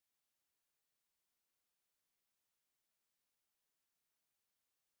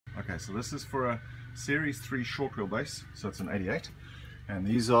Okay, so this is for a Series 3 short wheelbase, so it's an 88, and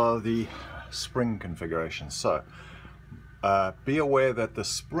these are the spring configurations. So be aware that the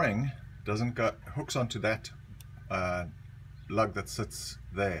spring hooks onto that lug that sits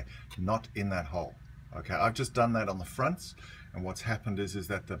there, not in that hole. Okay, I've just done that on the fronts, and what's happened is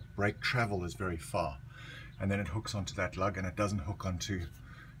that the brake travel is very far, and then it hooks onto that lug, and it doesn't hook onto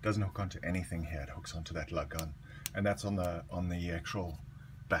anything here. It hooks onto that lug and that's on the actual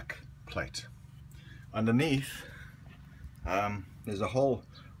back plate. Underneath there's a whole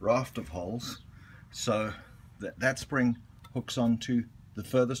raft of holes, so that spring hooks onto the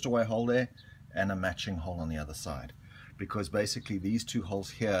furthest away hole there and a matching hole on the other side, because basically these two holes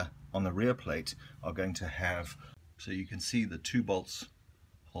here on the rear plate are going to have, so you can see the two bolts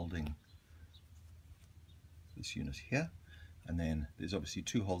holding this unit here, and then there's obviously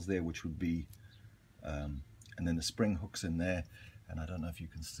two holes there which would be and then the spring hooks in there, and I don't know if you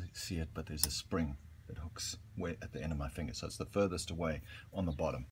can see it, but there's a spring that hooks way at the end of my finger, so it's the furthest away on the bottom.